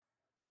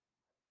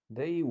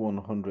Day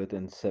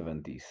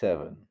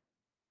 177.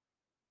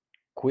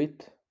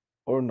 Quit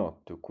or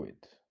not to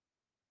quit?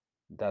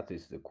 That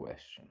is the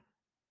question.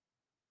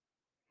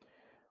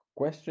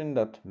 Question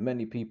that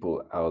many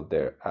people out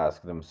there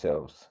ask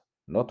themselves,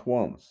 not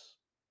once,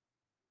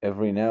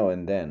 every now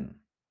and then,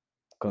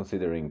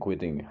 considering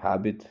quitting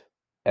habit,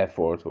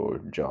 effort, or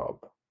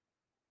job.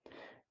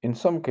 In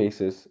some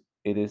cases,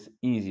 it is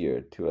easier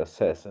to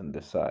assess and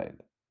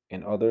decide,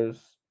 in others,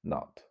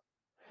 not.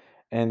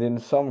 And in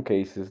some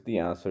cases, the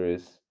answer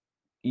is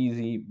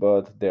easy,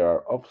 but there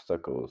are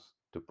obstacles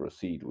to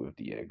proceed with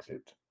the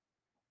exit.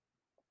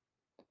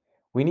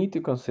 We need to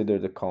consider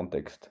the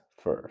context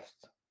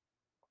first.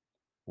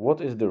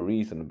 What is the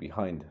reason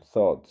behind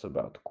thoughts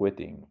about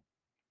quitting?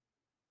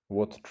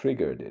 What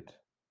triggered it?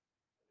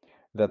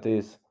 That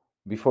is,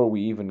 before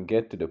we even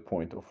get to the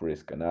point of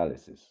risk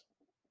analysis.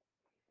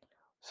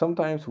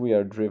 Sometimes we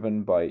are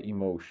driven by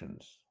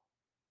emotions.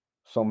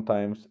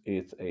 Sometimes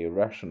it's a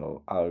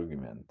rational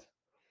argument.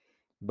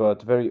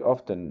 But very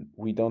often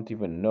we don't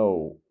even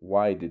know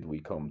why did we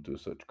come to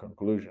such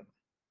conclusion.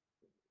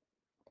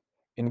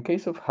 In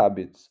case of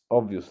habits,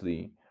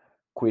 obviously,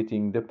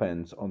 quitting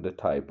depends on the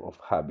type of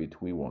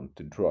habit we want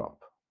to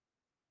drop.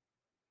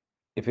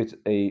 If it's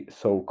a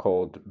so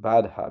called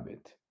bad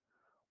habit,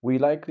 we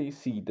likely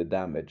see the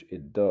damage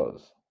it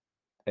does,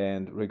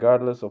 and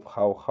regardless of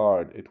how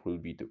hard it will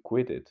be to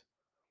quit it,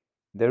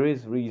 there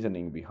is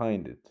reasoning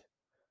behind it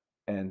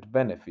and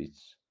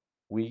benefits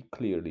we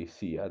clearly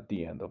see at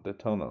the end of the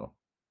tunnel.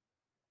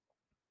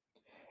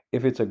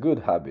 If it's a good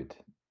habit,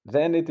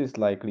 then it is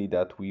likely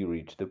that we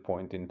reach the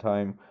point in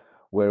time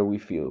where we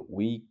feel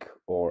weak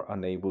or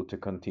unable to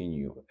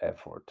continue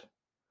effort,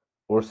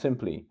 or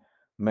simply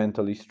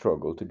mentally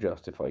struggle to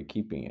justify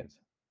keeping it,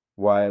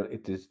 while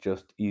it is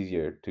just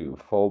easier to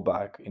fall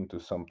back into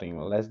something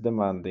less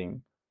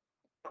demanding,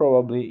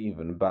 probably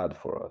even bad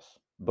for us,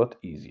 but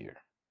easier.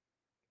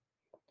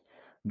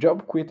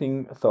 Job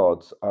quitting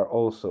thoughts are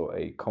also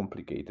a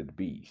complicated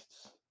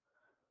beast.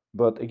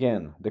 But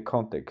again, the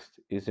context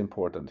is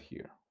important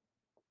here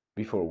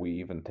before we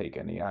even take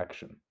any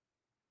action.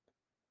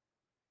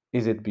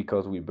 Is it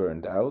because we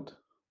burned out?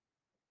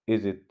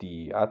 Is it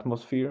the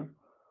atmosphere?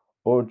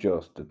 Or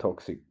just the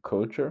toxic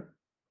culture?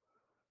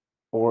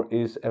 Or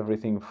is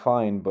everything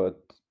fine but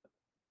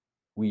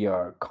we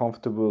are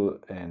comfortable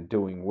and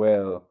doing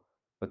well,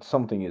 but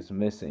something is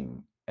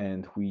missing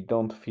and we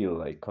don't feel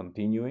like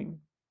continuing?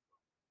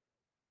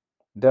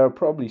 There are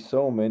probably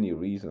so many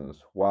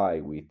reasons why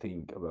we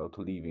think about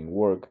leaving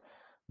work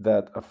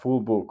that a full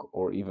book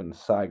or even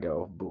saga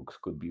of books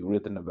could be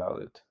written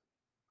about it,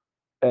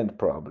 and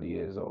probably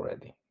is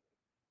already.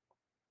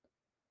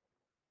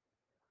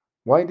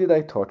 Why did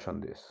I touch on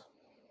this?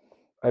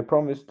 I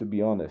promise to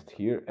be honest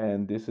here,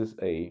 and this is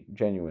a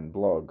genuine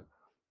blog,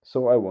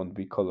 so I won't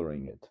be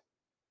coloring it.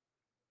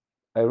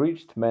 I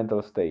reached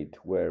mental state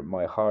where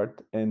my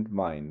heart and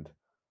mind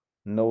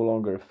no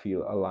longer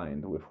feel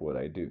aligned with what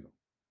I do.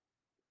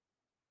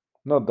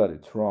 Not that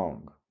it's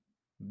wrong.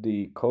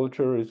 The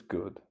culture is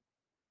good.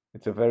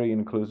 It's a very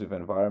inclusive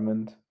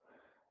environment,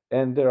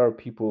 and there are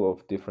people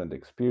of different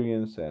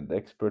experience and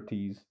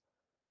expertise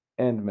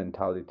and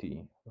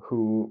mentality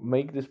who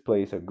make this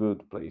place a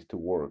good place to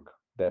work,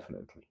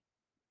 definitely.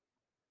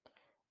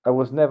 I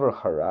was never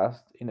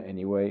harassed in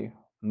any way,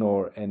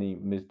 nor any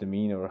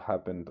misdemeanor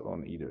happened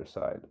on either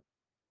side.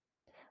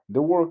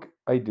 The work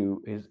I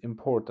do is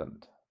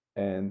important,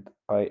 and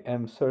I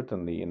am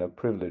certainly in a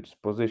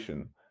privileged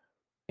position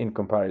in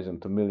comparison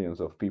to millions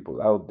of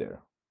people out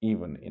there,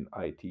 even in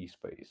IT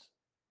space.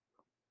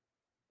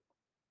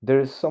 There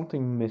is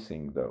something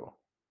missing, though.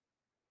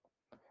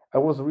 I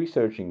was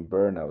researching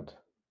burnout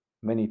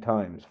many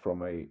times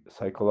from a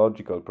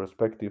psychological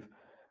perspective,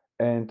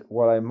 and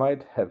while I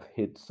might have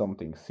hit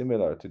something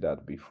similar to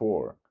that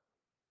before,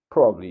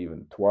 probably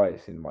even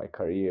twice in my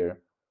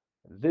career,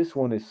 this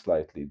one is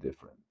slightly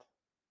different.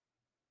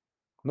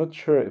 Not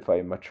sure if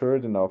I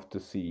matured enough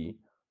to see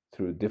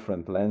through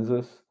different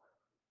lenses,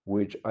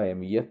 which I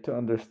am yet to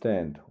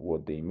understand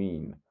what they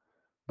mean,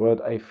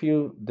 but I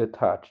feel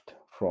detached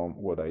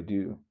from what I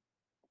do,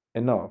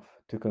 enough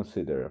to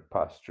consider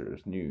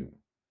pastures new.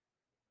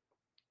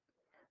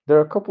 There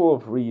are a couple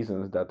of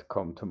reasons that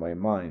come to my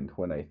mind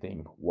when I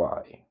think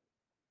why.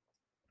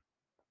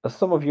 As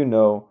some of you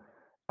know,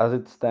 as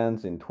it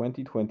stands in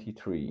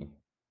 2023,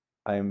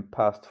 I am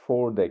past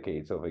 4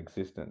 decades of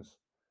existence,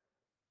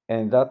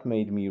 and that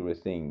made me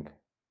rethink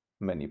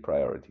many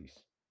priorities.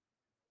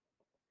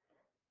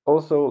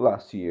 Also,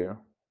 last year,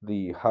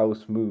 the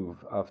house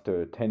move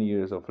after 10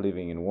 years of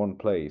living in one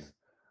place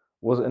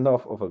was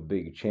enough of a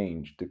big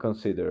change to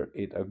consider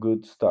it a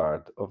good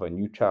start of a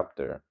new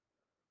chapter,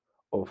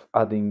 of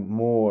adding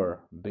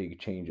more big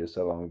changes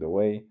along the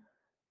way,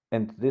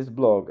 and this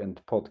blog and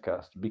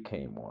podcast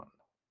became one.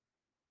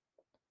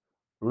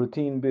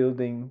 Routine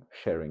building,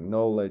 sharing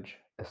knowledge,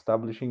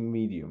 establishing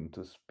medium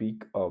to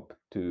speak up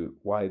to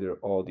wider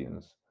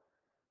audience,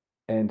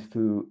 and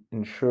to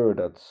ensure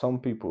that some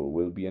people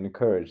will be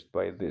encouraged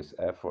by this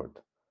effort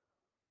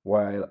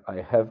while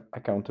I have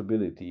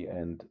accountability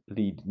and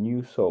lead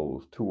new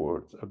souls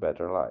towards a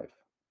better life.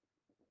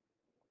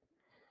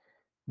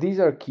 These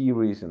are key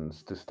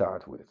reasons to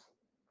start with.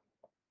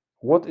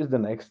 What is the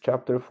next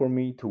chapter for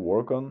me to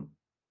work on?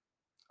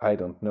 I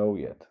don't know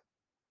yet.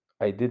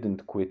 I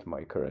didn't quit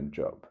my current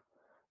job.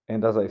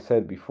 And as I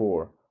said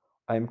before,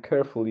 I am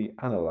carefully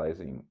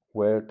analyzing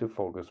where to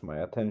focus my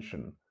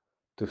attention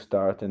to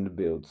start and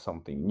build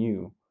something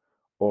new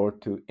or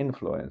to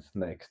influence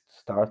next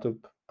startup,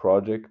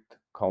 project,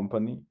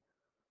 company,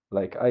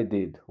 like I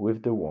did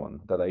with the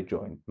one that I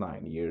joined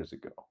 9 years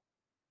ago.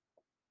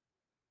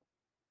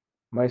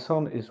 My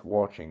son is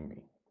watching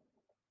me.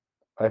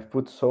 I've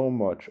put so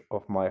much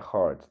of my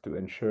heart to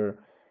ensure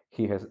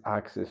he has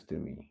access to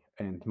me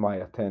and my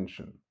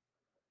attention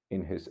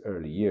in his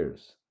early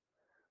years.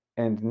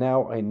 And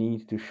now I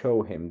need to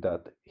show him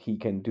that he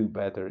can do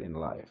better in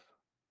life,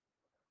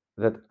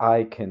 that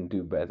I can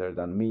do better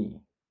than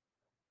me,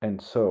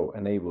 and so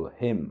enable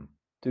him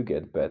to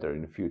get better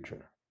in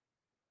future.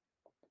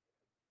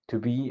 To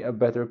be a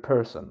better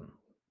person,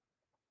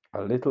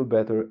 a little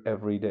better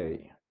every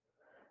day,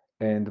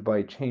 and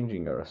by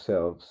changing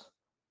ourselves,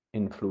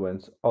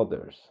 influence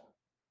others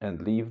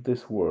and leave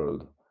this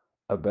world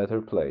a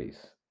better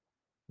place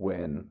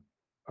when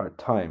our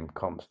time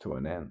comes to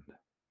an end.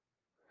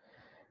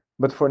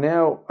 But for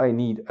now, I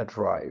need a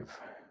drive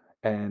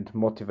and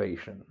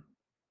motivation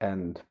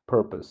and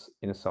purpose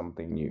in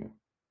something new.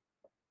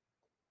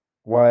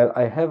 While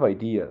I have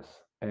ideas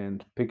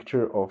and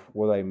picture of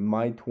what I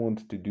might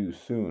want to do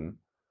soon,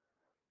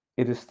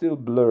 it is still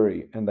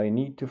blurry and I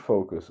need to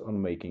focus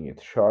on making it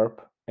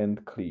sharp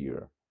and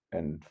clear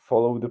and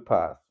follow the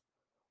path,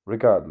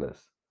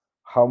 regardless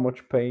how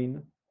much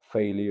pain,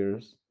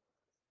 failures,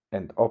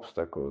 and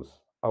obstacles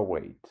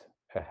await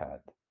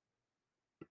ahead.